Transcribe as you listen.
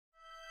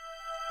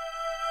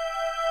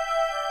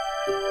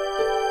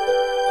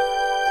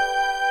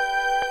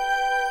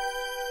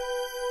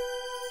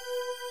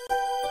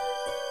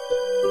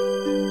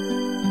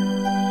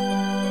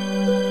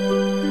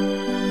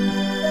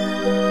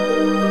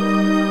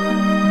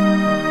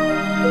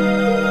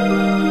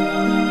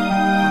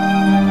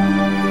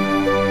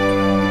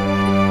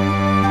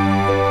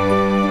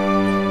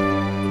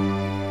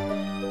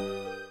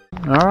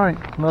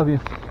Love you.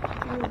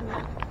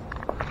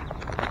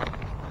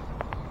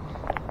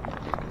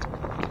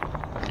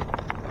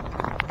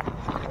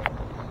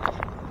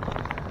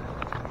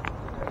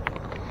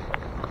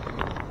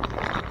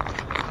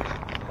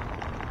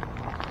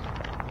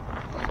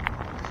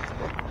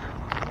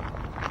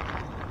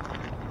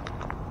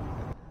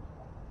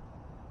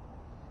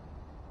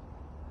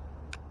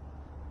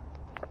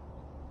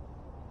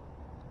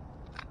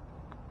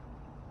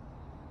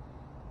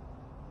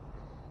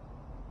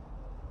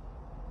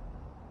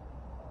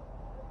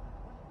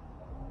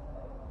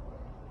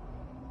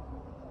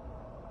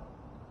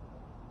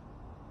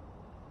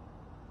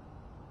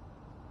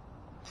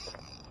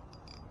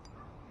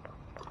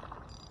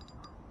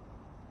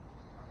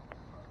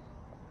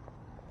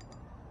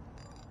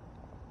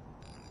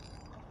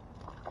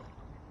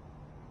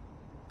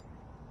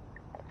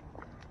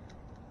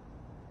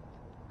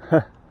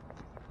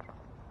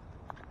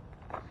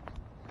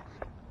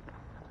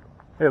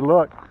 Hey,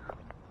 look.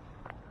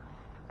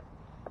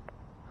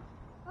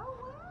 Oh,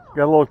 wow.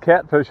 Got a little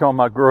catfish on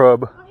my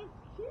grub. Oh, it's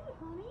cute,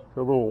 honey. It's a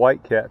little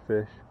white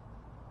catfish.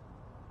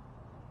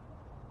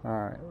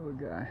 Alright, little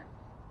guy.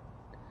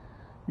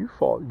 You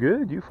fought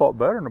good. You fought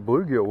better than a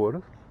bluegill would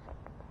have.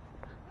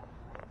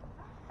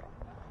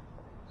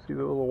 See the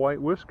little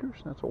white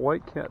whiskers? That's a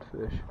white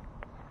catfish.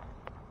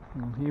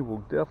 And he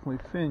will definitely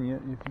fin you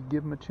if you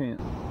give him a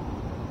chance.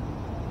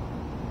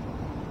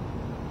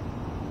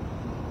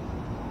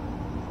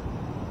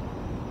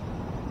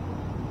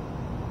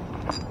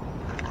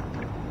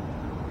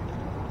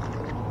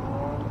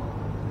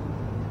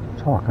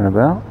 Talking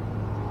about.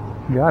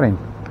 Got him.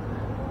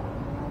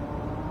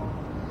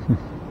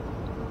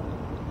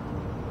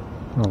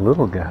 A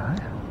little guy.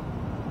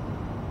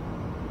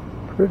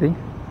 Pretty.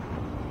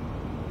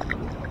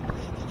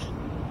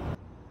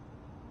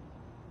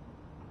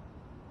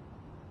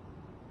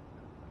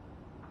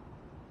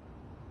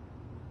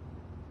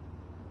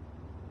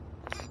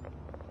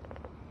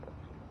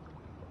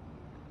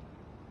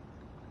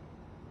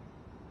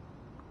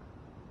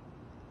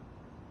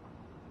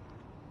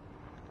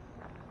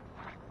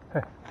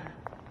 Hey.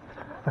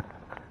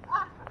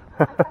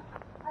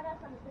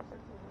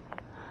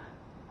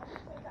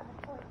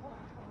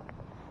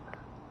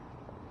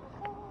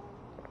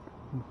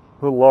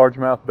 Little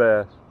largemouth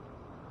bass.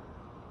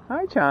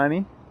 Hi,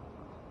 Chiny.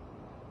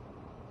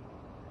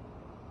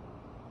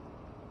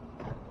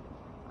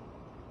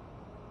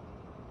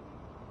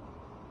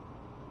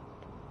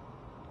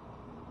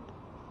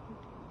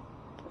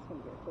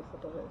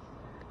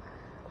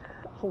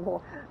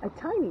 Oh, a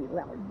tiny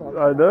largemouth.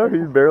 I know,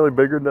 he's barely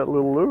bigger than that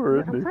little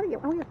lure, isn't he? I'm trying to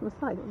get one from the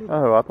side.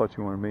 Oh, I thought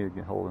you wanted me to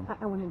get hold of him.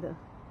 I wanted to.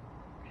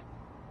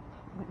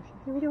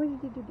 What do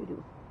you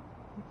do?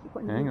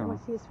 Hang I on. want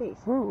to see his face.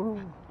 Whoa,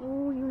 whoa.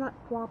 Oh, you're not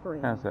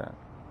cooperating. How's that?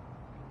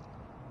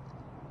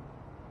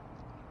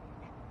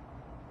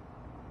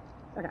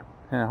 Okay.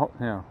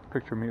 Now,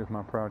 picture me with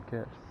my proud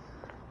catch.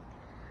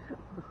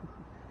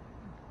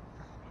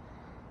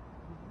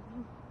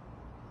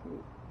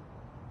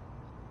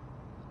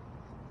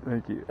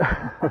 Thank you.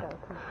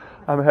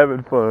 I'm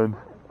having fun.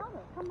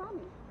 Come, mommy.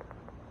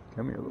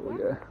 Come here, little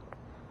guy.